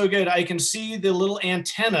resolution is so good. I can see the little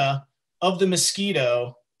antenna of the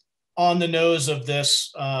mosquito on the nose of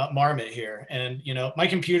this marmot here. And, my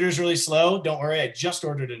computer is really slow. Don't worry. I just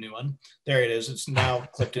ordered a new one. There it is. It's now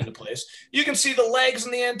clipped into place. You can see the legs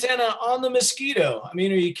and the antenna on the mosquito. I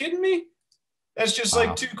mean, are you kidding me? That's just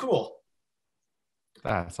like too cool.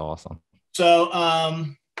 That's awesome. So,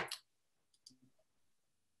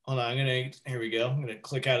 hold on, here we go. I'm going to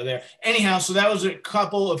click out of there. Anyhow, so that was a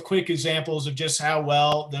couple of quick examples of just how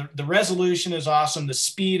well the resolution is awesome. The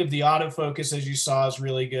speed of the autofocus, as you saw, is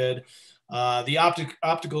really good. The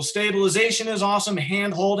optical stabilization is awesome.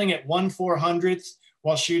 Hand holding at 1/400th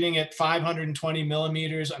while shooting at 520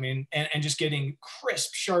 millimeters. I mean, and just getting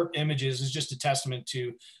crisp, sharp images is just a testament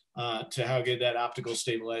to how good that optical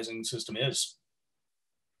stabilizing system is.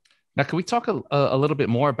 Now, can we talk a little bit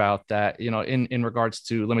more about that, in regards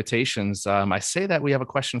to limitations? I say that we have a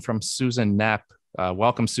question from Susan Knapp.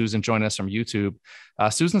 Welcome, Susan, joining us from YouTube.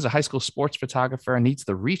 Susan's a high school sports photographer and needs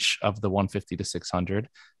the reach of the 150 to 600,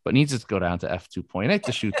 but needs it to go down to f2.8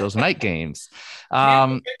 to shoot those night games.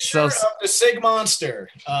 So of the Sig Monster.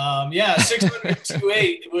 600 to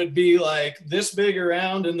 8 would be like this big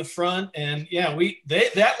around in the front. And yeah,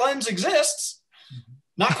 that lens exists.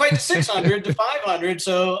 Not quite to 600 to 500.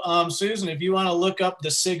 So Susan, if you want to look up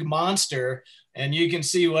the Sig Monster, and you can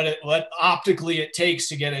see what optically it takes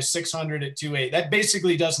to get a 600 at 2.8, that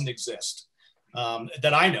basically doesn't exist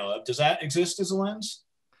that I know of. Does that exist as a lens?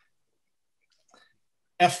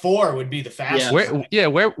 F4 would be the fastest.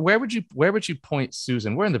 Where would you point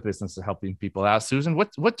Susan? We're in the business of helping people out. Susan,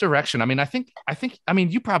 what direction? I mean,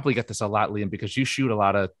 you probably get this a lot, Liam, because you shoot a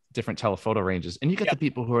lot of different telephoto ranges, and you get the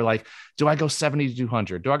people who are like, do I go 70 to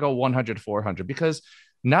 200? Do I go 100 to 400? Because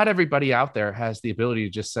not everybody out there has the ability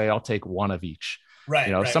to just say, I'll take one of each.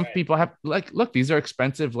 Some right. people have look, these are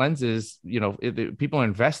expensive lenses. People are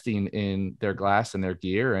investing in their glass and their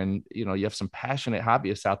gear, and you have some passionate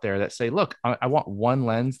hobbyists out there that say, look, I want one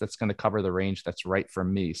lens that's going to cover the range that's right for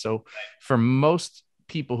me. So for most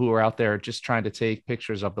people who are out there just trying to take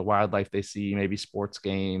pictures of the wildlife they see, maybe sports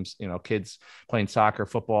games, kids playing soccer,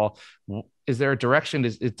 football, is there a direction?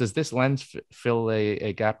 Does this lens fill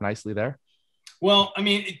a gap nicely there? Well, I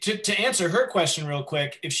mean, to answer her question real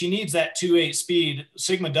quick, if she needs that 2.8 speed,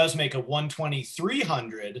 Sigma does make a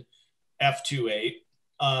 120-300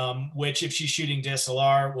 f2.8, which if she's shooting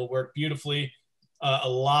DSLR will work beautifully. A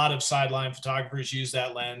lot of sideline photographers use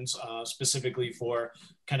that lens specifically for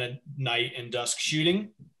kind of night and dusk shooting.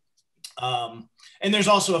 And there's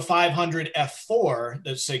also a 500 f4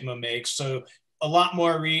 that Sigma makes, so a lot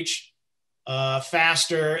more reach,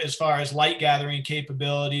 faster as far as light gathering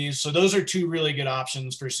capabilities. So those are two really good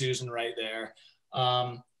options for Susan right there.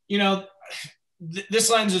 This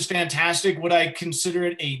lens is fantastic. Would I consider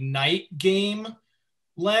it a night game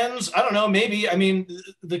lens? I don't know, maybe. I mean,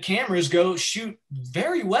 the cameras shoot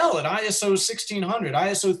very well at ISO 1600,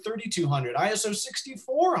 ISO 3200, ISO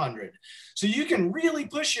 6400. So you can really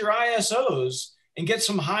push your ISOs and get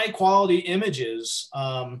some high quality images,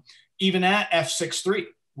 even at f6.3.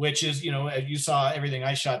 Which is, you saw everything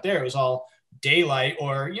I shot there. It was all daylight,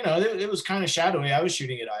 or, it was kind of shadowy. I was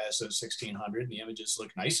shooting at ISO 1600 and the images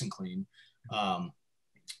look nice and clean.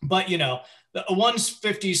 But, the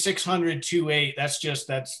 150, 600, 2.8, that's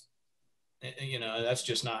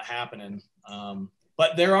just not happening.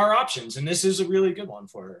 But there are options, and this is a really good one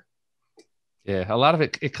for her. Yeah, a lot of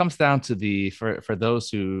it comes down to for those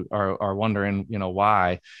who are wondering,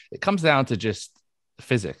 why, it comes down to just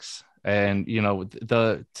physics. And,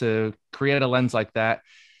 to create a lens like that,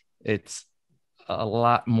 it's a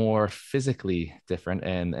lot more physically different,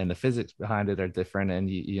 and the physics behind it are different. And,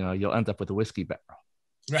 you'll end up with a whiskey barrel.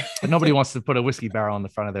 Right. But nobody wants to put a whiskey barrel on the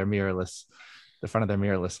front of their mirrorless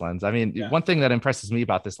lens. I mean, One thing that impresses me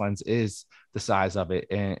about this lens is the size of it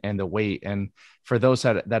and the weight. And for those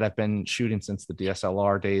that have been shooting since the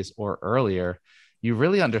DSLR days or earlier, you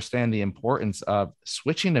really understand the importance of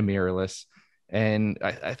switching to mirrorless. And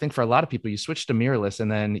I think for a lot of people, you switch to mirrorless and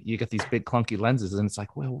then you get these big clunky lenses, and it's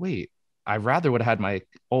like, well, wait, I rather would have had my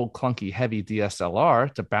old clunky heavy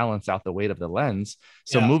DSLR to balance out the weight of the lens.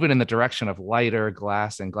 So moving in the direction of lighter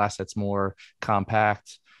glass and glass that's more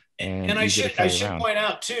compact. And I should point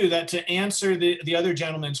out too, that to answer the other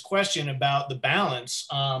gentleman's question about the balance,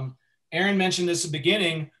 Aaron mentioned this at the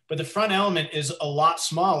beginning, but the front element is a lot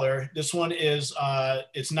smaller. This one is,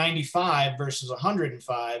 it's 95 versus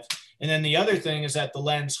 105. And then the other thing is that the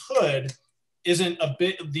lens hood isn't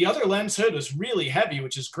the other lens hood was really heavy,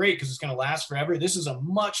 which is great because it's going to last forever. This is a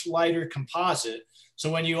much lighter composite.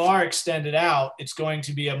 So when you are extended out, it's going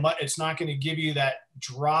to be it's not going to give you that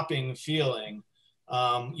dropping feeling,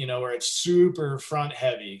 where it's super front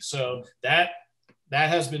heavy. So that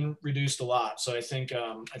has been reduced a lot. So I think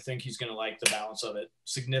he's going to like the balance of it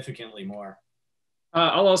significantly more.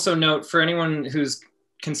 I'll also note for anyone who's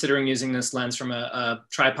considering using this lens from a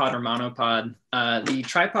tripod or monopod, the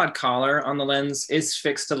tripod collar on the lens is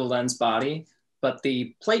fixed to the lens body, but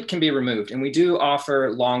the plate can be removed, and we do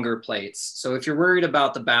offer longer plates. So if you're worried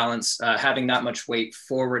about the balance, having that much weight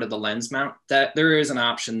forward of the lens mount, that there is an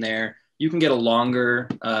option there. You can get a longer,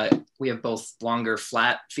 we have both longer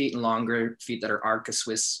flat feet and longer feet that are Arca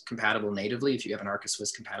Swiss compatible natively if you have an Arca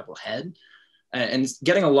Swiss compatible head. And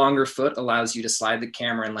getting a longer foot allows you to slide the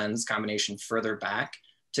camera and lens combination further back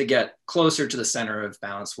to get closer to the center of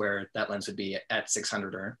balance where that lens would be at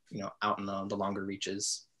 600 or, out in the longer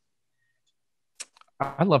reaches.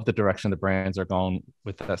 I love the direction the brands are going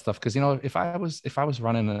with that stuff. Cause if I was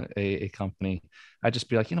running a company, I'd just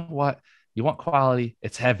be like, you know what? You want quality,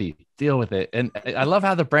 it's heavy, deal with it. And I love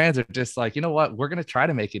how the brands are just like, you know what? We're going to try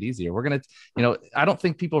to make it easier. We're going to, I don't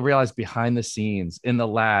think people realize behind the scenes in the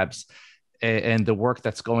labs and the work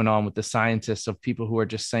that's going on with the scientists of people who are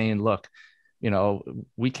just saying, look,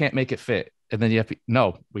 we can't make it fit. And then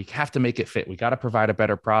we have to make it fit. We got to provide a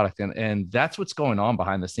better product. And that's what's going on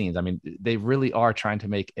behind the scenes. I mean, they really are trying to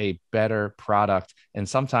make a better product. And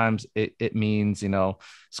sometimes it means,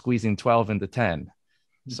 squeezing 12 into 10.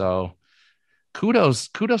 So kudos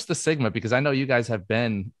to Sigma, because I know you guys have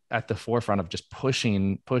been at the forefront of just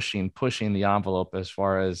pushing the envelope as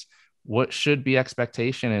far as what should be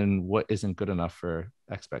expectation and what isn't good enough for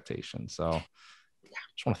expectation. So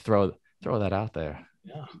just want to throw that out there.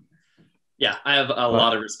 Yeah, I have a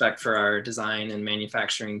lot of respect for our design and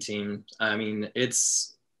manufacturing team. I mean,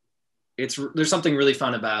 there's something really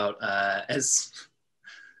fun about as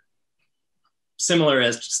similar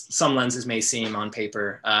as some lenses may seem on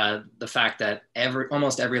paper, the fact that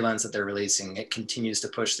almost every lens that they're releasing, it continues to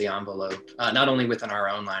push the envelope, not only within our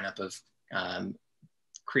own lineup of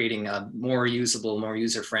creating a more usable, more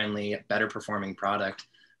user-friendly, better performing product.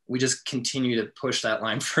 We just continue to push that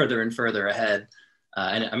line further and further ahead.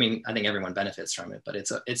 And I mean, I think everyone benefits from it, but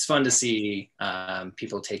it's fun to see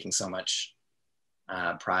people taking so much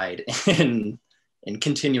pride in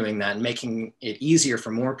continuing that and making it easier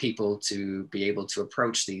for more people to be able to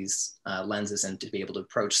approach these lenses and to be able to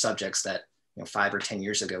approach subjects that 5 or 10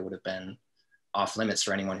 years ago would have been off limits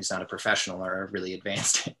for anyone who's not a professional or a really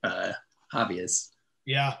advanced hobbyist.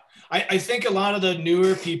 Yeah, I think a lot of the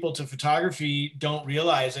newer people to photography don't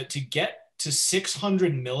realize that to get to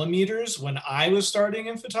 600 millimeters when I was starting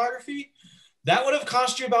in photography, that would have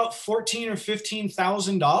cost you about $14,000 or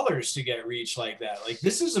 $15,000 to get reach like that. Like,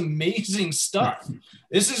 this is amazing stuff.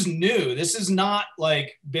 This is new. This is not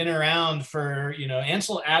like been around for,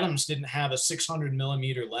 Ansel Adams didn't have a 600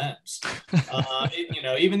 millimeter lens.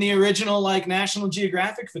 Even the original like National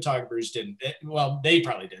Geographic photographers didn't. Well, they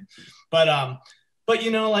probably did, but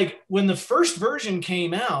like when the first version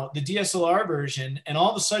came out, the DSLR version, and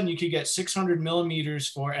all of a sudden you could get 600 millimeters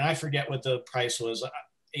for, and I forget what the price was,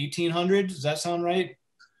 1,800. Does that sound right?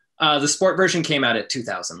 The sport version came out at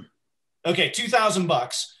 2,000. Okay,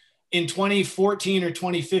 $2,000 in 2014 or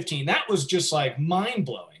 2015. That was just like mind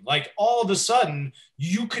blowing. Like all of a sudden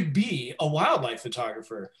you could be a wildlife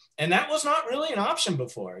photographer, and that was not really an option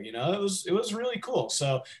before. It was really cool.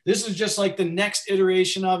 So this is just like the next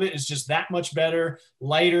iteration of it. Is just that much better,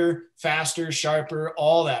 lighter, faster, sharper,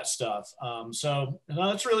 all that stuff. So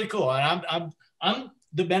that's really cool. And I'm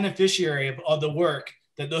the beneficiary of the work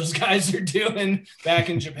that those guys are doing back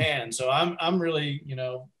in Japan. So I'm really,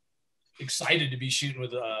 excited to be shooting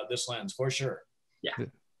with this lens for sure. Yeah.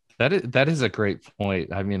 That is a great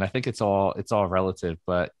point. I mean, I think it's all relative,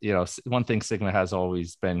 but one thing Sigma has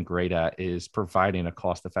always been great at is providing a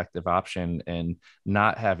cost-effective option and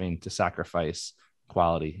not having to sacrifice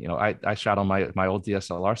quality. I shot on my old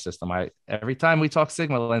DSLR system. Every time we talk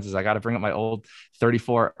Sigma lenses, I got to bring up my old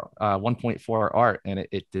 34 1.4 art, and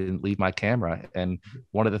it didn't leave my camera. And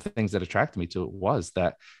one of the things that attracted me to it was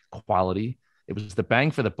that quality. It was the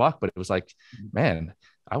bang for the buck, but it was like, man,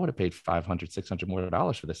 I would have paid $500, $600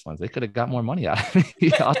 more for this lens. They could have got more money out of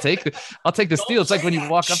me. I'll take the steal. It's like when you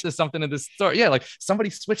walk up to something in the store. Yeah, like somebody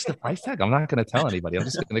switched the price tag. I'm not going to tell anybody. I'm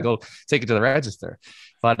just going to go take it to the register.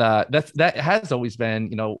 But that has always been,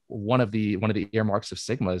 one of the earmarks of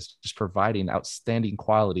Sigma is just providing outstanding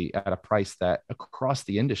quality at a price that across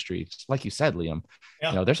the industry, like you said, Liam,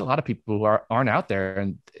 there's a lot of people who aren't out there,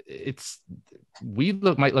 and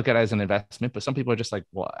might look at it as an investment, but some people are just like,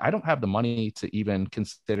 well, I don't have the money to even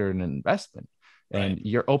consider an investment. And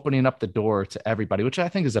you're opening up the door to everybody, which I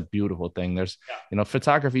think is a beautiful thing. There's,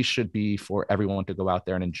 photography should be for everyone to go out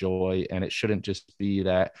there and enjoy. And it shouldn't just be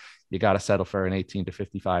that you got to settle for an 18 to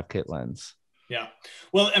 55 kit lens. Yeah.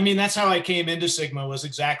 Well, I mean, that's how I came into Sigma, was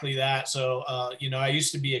exactly that. So, I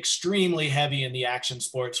used to be extremely heavy in the action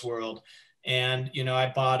sports world. And,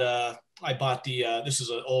 I bought this is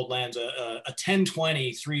an old lens, a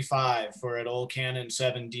 1020 3.5 for an old Canon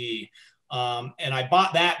 7D. And I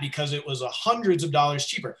bought that because it was hundreds of dollars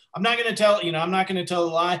cheaper. I'm not going to tell a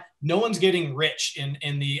lie. No one's getting rich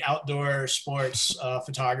in the outdoor sports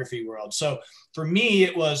photography world. So for me,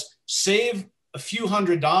 it was save a few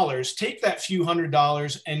 $100s, take that few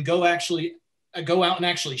 $100s and go out and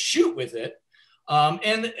actually shoot with it.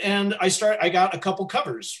 And I got a couple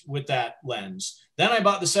covers with that lens. Then I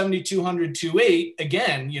bought the 7200 2.8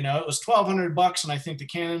 again. It was $1,200, and I think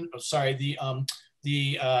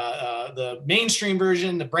the mainstream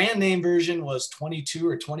version, the brand name version, was $2,200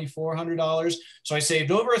 or $2,400. So I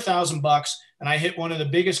saved over $1,000, and I hit one of the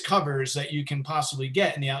biggest covers that you can possibly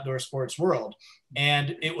get in the outdoor sports world.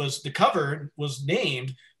 And the cover was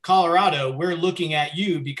named Colorado, We're Looking at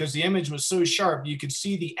You, because the image was so sharp you could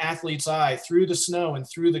see the athlete's eye through the snow and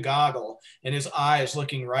through the goggle, and his eye is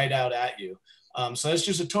looking right out at you. So that's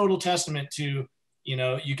just a total testament to,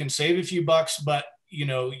 you can save a few bucks, but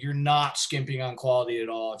you're not skimping on quality at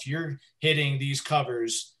all. If you're hitting these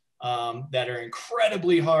covers that are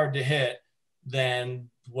incredibly hard to hit, then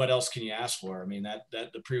what else can you ask for? I mean, that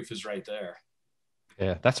the proof is right there.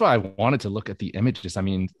 Yeah, that's why I wanted to look at the images. I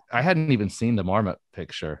mean, I hadn't even seen the Marmot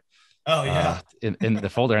picture. Oh yeah, in the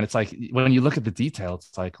folder, and it's like when you look at the detail,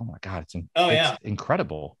 it's like, oh my god, it's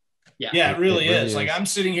incredible. Yeah, it really is. Like, I'm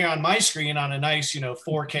sitting here on my screen on a nice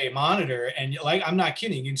 4K monitor, and like, I'm not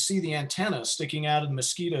kidding, you can see the antenna sticking out of the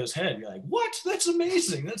mosquito's head. You're like, what? That's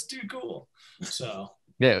amazing. That's too cool. So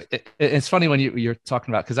Yeah, it's funny when you're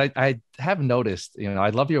talking about, because I have noticed,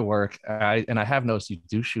 I love your work. And I have noticed you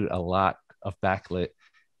do shoot a lot of backlit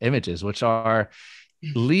images, which are,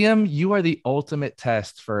 Liam, you are the ultimate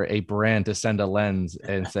test for a brand to send a lens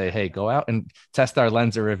and say, hey, go out and test our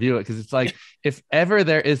lens or review it. Because it's like, if ever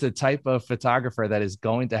there is a type of photographer that is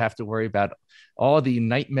going to have to worry about all the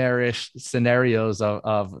nightmarish scenarios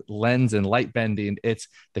of lens and light bending, it's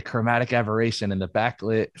the chromatic aberration and the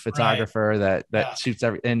backlit photographer that shoots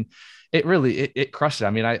and it really, it crushes it. I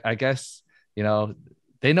mean, I guess,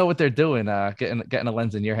 they know what they're doing, getting a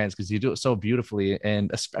lens in your hands, because you do it so beautifully.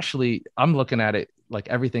 And especially, I'm looking at it like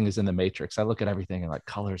everything is in the matrix. I look at everything in like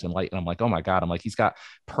colors and light, and I'm like, oh my God. I'm like, he's got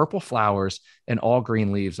purple flowers and all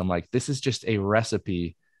green leaves. I'm like, this is just a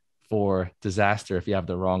recipe for disaster if you have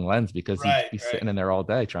the wrong lens, because he'd be sitting in there all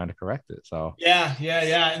day trying to correct it. So yeah.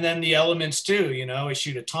 And then the elements too, we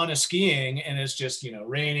shoot a ton of skiing, and it's just,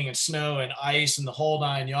 raining and snow and ice and the whole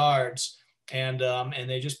 9 yards. And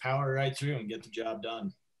they just power right through and get the job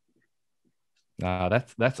done.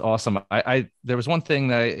 That's awesome. There was one thing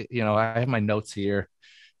that, I have my notes here,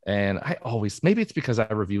 and I always, maybe it's because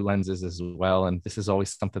I review lenses as well, and this is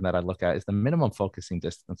always something that I look at, is the minimum focusing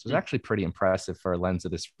distance was actually pretty impressive for a lens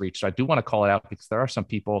of this reach. So I do want to call it out, because there are some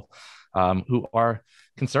people who are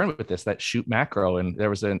concerned with this, that shoot macro. And there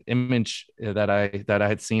was an image that I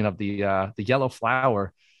had seen of the yellow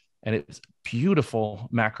flower, and it was a beautiful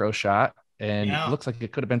macro shot, and it looks like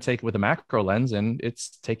it could have been taken with a macro lens, and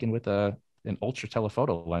it's taken with an ultra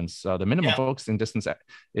telephoto lens. The minimum focusing distance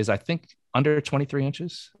is, I think, under 23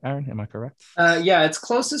 inches. Aaron, am I correct? Yeah, its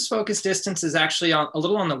closest focus distance is actually a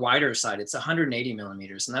little on the wider side. It's 180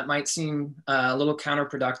 millimeters, and that might seem a little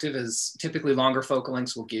counterproductive, as typically longer focal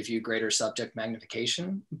lengths will give you greater subject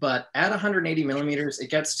magnification. But at 180 millimeters, it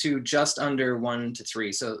gets to just under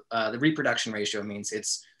 1:3. So the reproduction ratio means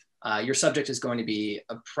it's your subject is going to be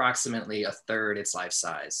approximately a third its life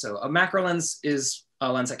size. So a macro lens is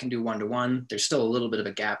a lens that can do 1:1. There's still a little bit of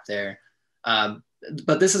a gap there.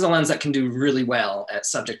 But this is a lens that can do really well at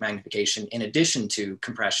subject magnification in addition to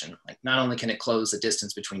compression. Like, not only can it close the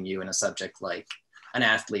distance between you and a subject like an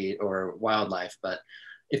athlete or wildlife, but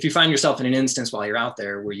if you find yourself in an instance while you're out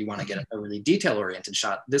there where you want to get a really detail-oriented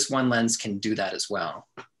shot, this one lens can do that as well.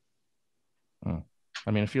 I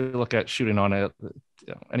mean, if you look at shooting on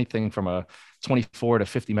anything from a 24 to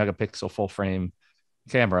 50 megapixel full frame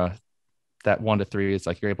camera, that 1:3 is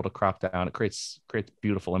like, you're able to crop down. It creates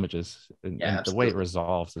beautiful images, and the way it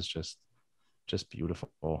resolves is just beautiful.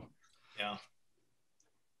 Yeah.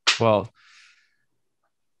 Well,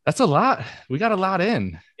 that's a lot. We got a lot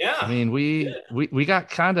in. Yeah. I mean, we got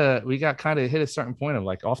kind of hit a certain point of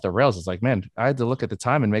like off the rails. It's like, man, I had to look at the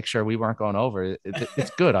time and make sure we weren't going over. It's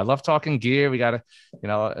good. I love talking gear. We got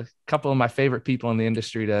a couple of my favorite people in the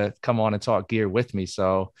industry to come on and talk gear with me.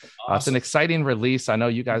 So awesome. It's an exciting release. I know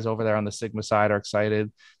you guys over there on the Sigma side are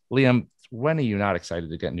excited. Liam, when are you not excited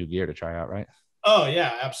to get new gear to try out, right? Oh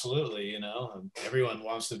yeah, absolutely. Everyone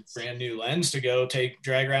wants a brand new lens to go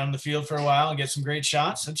drag around in the field for a while and get some great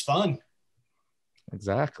shots. It's fun.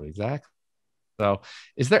 Exactly. So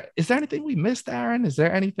is there anything we missed, Aaron? Is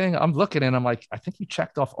there anything? I'm looking and I'm like, I think you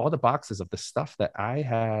checked off all the boxes of the stuff that I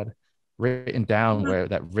had written down where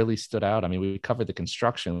that really stood out. I mean, we covered the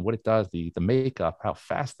construction, what it does, the makeup, how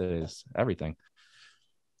fast it is, everything.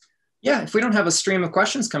 Yeah, if we don't have a stream of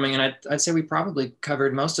questions coming in, I'd say we probably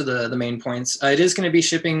covered most of the main points. It is going to be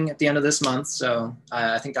shipping at the end of this month, so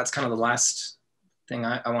I think that's kind of the last thing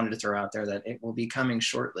I wanted to throw out there, that it will be coming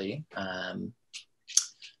shortly.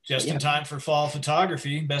 Just in time for fall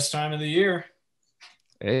photography, best time of the year.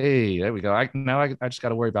 Hey, there we go. I just got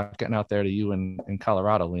to worry about getting out there to you in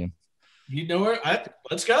Colorado, Liam. You know where?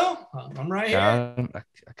 Let's go. I'm right here. I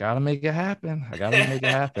gotta make it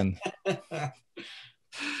happen.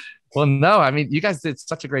 Well, no, I mean, you guys did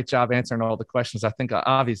such a great job answering all the questions. I think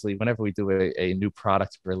obviously whenever we do a new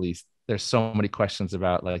product release, there's so many questions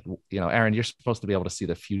about, like, Aaron, you're supposed to be able to see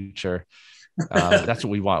the future. That's what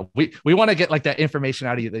we want. We want to get like that information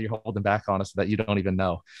out of you that you're holding back on us that you don't even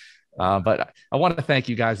know. But I want to thank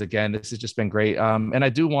you guys again. This has just been great. And I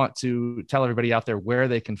do want to tell everybody out there where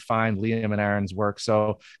they can find Liam and Aaron's work.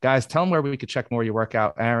 So guys, tell them where we could check more of your work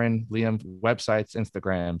out. Aaron, Liam, websites,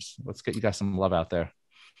 Instagrams. Let's get you guys some love out there.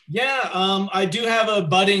 Yeah, I do have a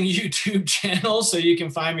budding YouTube channel, so you can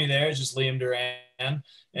find me there. It's just Liam Doran.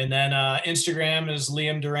 And then Instagram is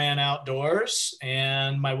Liam Doran Outdoors,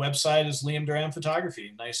 and my website is Liam Doran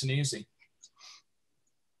Photography. Nice and easy.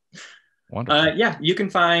 Wonderful. Yeah, you can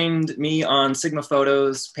find me on Sigma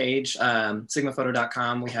Photos page,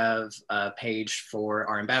 sigmaphoto.com. We have a page for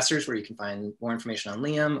our ambassadors where you can find more information on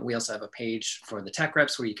Liam. We also have a page for the tech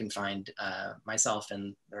reps where you can find myself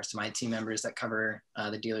and the rest of my team members that cover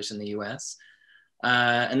the dealers in the US.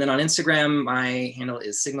 And then on Instagram, my handle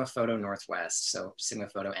is Sigma Photo Northwest, so Sigma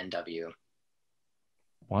Photo NW.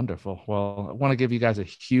 Wonderful. Well, I want to give you guys a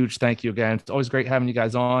huge thank you again. It's always great having you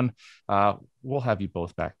guys on. We'll have you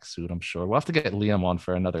both back soon, I'm sure. We'll have to get Liam on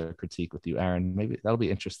for another critique with you, Aaron. Maybe that'll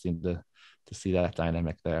be interesting to see that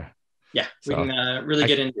dynamic there. Yeah, we can really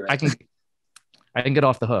get into it. I can get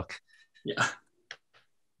off the hook. Yeah.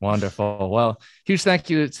 Wonderful. Well, huge thank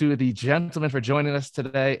you to the gentlemen for joining us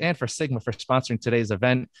today and for Sigma for sponsoring today's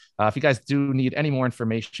event. If you guys do need any more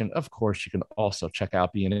information, of course, you can also check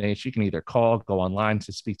out B&H. You can either call, go online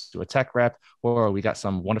to speak to a tech rep, or we got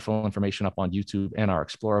some wonderful information up on YouTube and our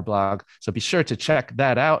Explorer blog. So be sure to check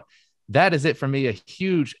that out. That is it for me. A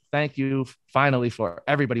huge thank you finally for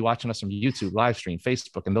everybody watching us from YouTube, live stream,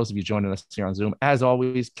 Facebook, and those of you joining us here on Zoom. As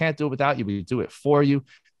always, can't do it without you. We do it for you.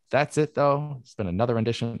 That's it, though. It's been another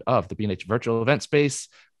edition of the B&H Virtual Event Space.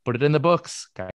 Put it in the books, guys.